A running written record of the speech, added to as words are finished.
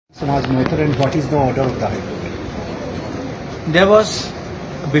Samaj, and what is the order of the High Court? There was,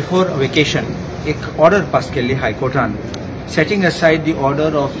 before vacation, एक order pass केली High Court setting aside the order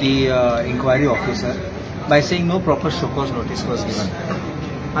of the inquiry officer by saying no proper show cause notice was given.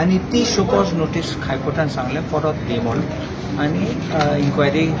 आणि ती show cause notice High Court सांगले परत देमोन आणि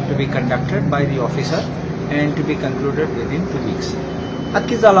inquiry to be conducted by the officer and to be concluded within 2 weeks. आता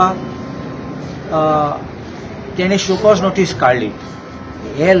किती झाला त्याने show cause notice काढली.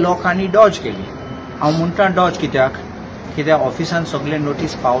 हे लोकांनी डॉज केली. हांव म्हणटा डॉज कित्याक ऑफिसान सगळे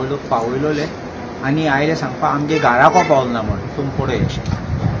नोटीस पावयलोले आनी आयले सांगपा आमगे घराको पावलना म्हण तुम फुडें अशें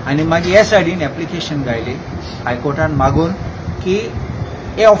आनी मागीर हे सायडीन एप्लिकेशन घायली हायकोर्टान मागून की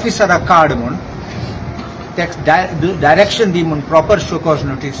हे ऑफिसराक काड म्हण डायरेक्शन दी म्हण प्रॉपर शो कॉज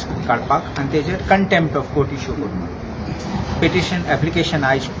नोटीस काडपाक आनी तेजेर कंटेम्प्ट ऑफ कोर्ट इश्यू कर म्हण पिटिशन एप्लिकेशन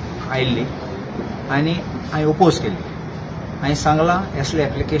आयिल्ली आनी हांवें ओपोज केली. I सांगला असले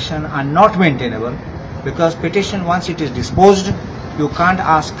application are not maintainable because petition once it is disposed you can't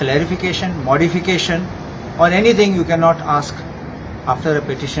ask clarification, modification or anything you cannot ask after a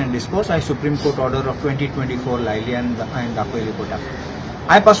petition disposed. I Supreme Court order of 2024 लायली आणि दाखयली कोर्टाक.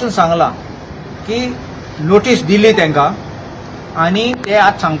 हांवें पासून सांगला की notice दिली तेंका आनी ते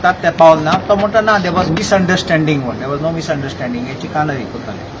आज सांगतात ते पावलना तो म्हणटा ना there was misunderstanding one there was no misunderstanding हेची कानारी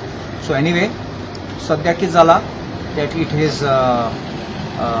करताले. सो एनीवे सद्या कितें जाला that it is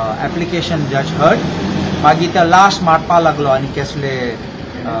application judge heard मागीर त्या लास्ट मारपा लागलो आनी कसले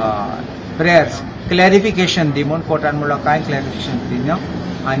प्रेयर्स क्लॅरिफिकेशन दी म्हूण कोर्टान म्हणलो कांय क्लॅरिफिकेशन दिना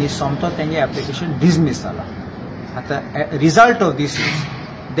आनी सोमतो तेंगे एप्लिकेशन डिसमीस जाला. आतां result of this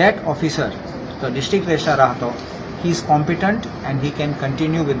is that officer तो डिस्ट्रिक्ट रजिस्ट्रार आहा तो he is competent and he can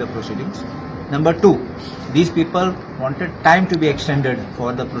continue with the प्रोसिडींग्स. Number 2, these people wanted time to be extended for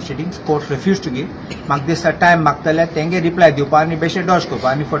the proceedings. Court refused to give. Mag this time magtale tenge reply diवपा आनी बेशे Dodge करपा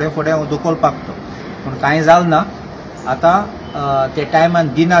आनी फुडें फुडें दुखोवपाक तो पूण कांय जाल ना. आतां ते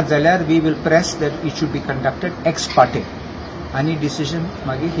टायमान दिनात जाल्यार we will press that it should be conducted ex parte आनी decision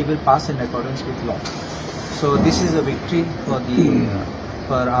मागीर he will pass in accordance with law. So this is a victory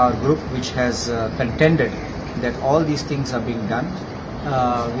for our group which has contended that all these things are being done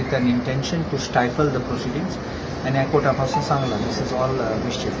with an intention to stifle the proceedings and I quote Apostle Sangla, this is all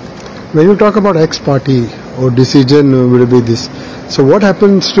mischief. When you talk about ex party or decision will be this, so what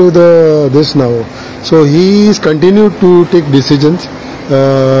happens to this now? So he is continued to take decisions,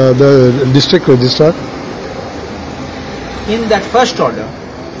 the district registrar? In that first order,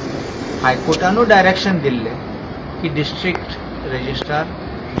 High Court no direction dille ki district registrar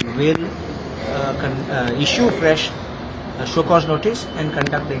will issue fresh show cause notice and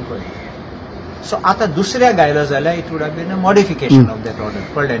conduct the inquiry. So आता दुसऱ्या गायला जाल्यार it would have been a modification of that order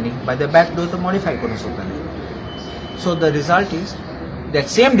कळ्ळें by the back door to modify करूं शकताले. So the result is that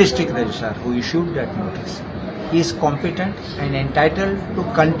same district registrar who issued that notice he is competent and entitled to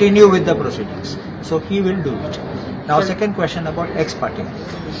continue with the proceedings. So he will do it. Now second question about ex parte.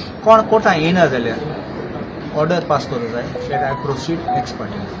 कोण Carta येना जाल्यार order pass करूं जाय that I proceed ex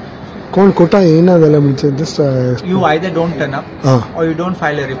parte. कोण कोटा येना जाल्यार म्हणजे just you either don't turn up or you don't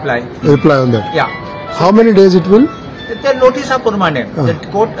file a reply on that. Yeah. How many days it will? The notice are permanent.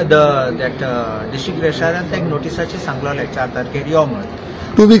 That court that district registrar and that notice चे सांगलेले 4 तारखेर यो म्हण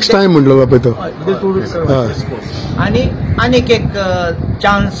 2 weeks time म्हणलो बापय तो 2 weeks आणि अनेक एक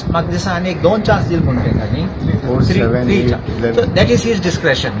chance म्हाका दिसा अनेक 2 चान्स दिल म्हण तेका न्ही 3 so that is his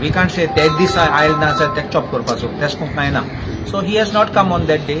discretion. We can't say that this I'll not say that chop करपाचो that's काय ना. So he has not come on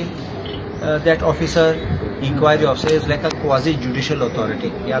that day. That officer, inquiry officer is like a quasi-judicial authority.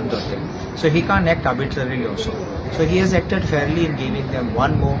 So he can't act arbitrarily also. So he has acted fairly in giving them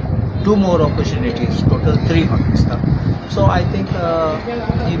 1 more, 2 more opportunities, total 3 on this stuff. So I think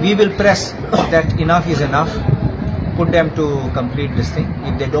we will press that enough is enough, put them to complete this thing.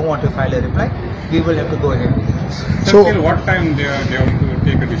 If they don't want to file a reply, we will have to go ahead with this. So till what time they have to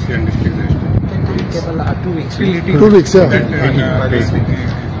take a decision, district registrar? 2 weeks. 2 weeks,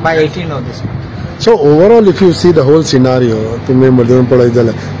 yeah. By 18 of this month. So overall, if you see the whole scenario, तुम्ही मधून पळयत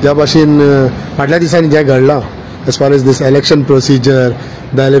जाल्यार ज्या भाशेन फाटल्या दिसांनी जें घडलां as far as this election procedure,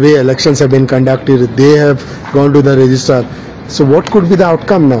 the way elections have been conducted, they have gone to the registrar. So what could be the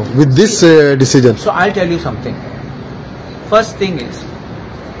outcome now with this decision? So I'll tell you something. First thing is,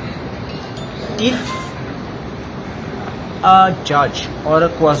 if a judge or a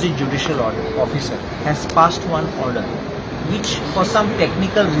quasi-judicial officer has passed one order which for some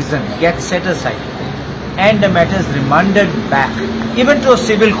technical reason gets set aside and the matter is remanded back, even to a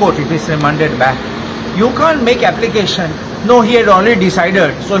civil court if it's remanded back, you can't make application, no he had already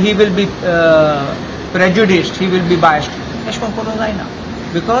decided so he will be prejudiced, he will be biased.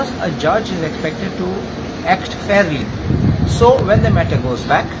 because a judge is expected to act fairly. So when the matter goes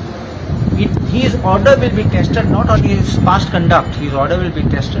back, his order will be tested not on his past conduct, his order will be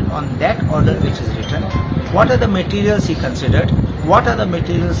tested on that order which is written. What are the materials he considered, what are the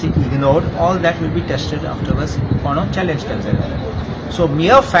materials he ignored, all that will be tested afterwards on a challenge consideration. So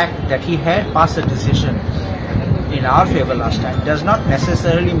mere fact that he had passed a decision in our favor last time does not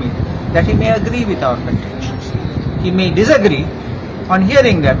necessarily mean that he may agree with our contentions. He may disagree on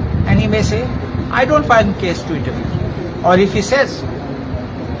hearing them, and he may say, I don't find case to interview. Or if he says,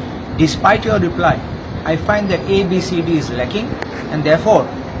 despite your reply, I find that A, B, C, D is lacking, and therefore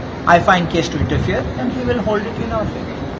I find case to interfere, then he will hold it in our favor.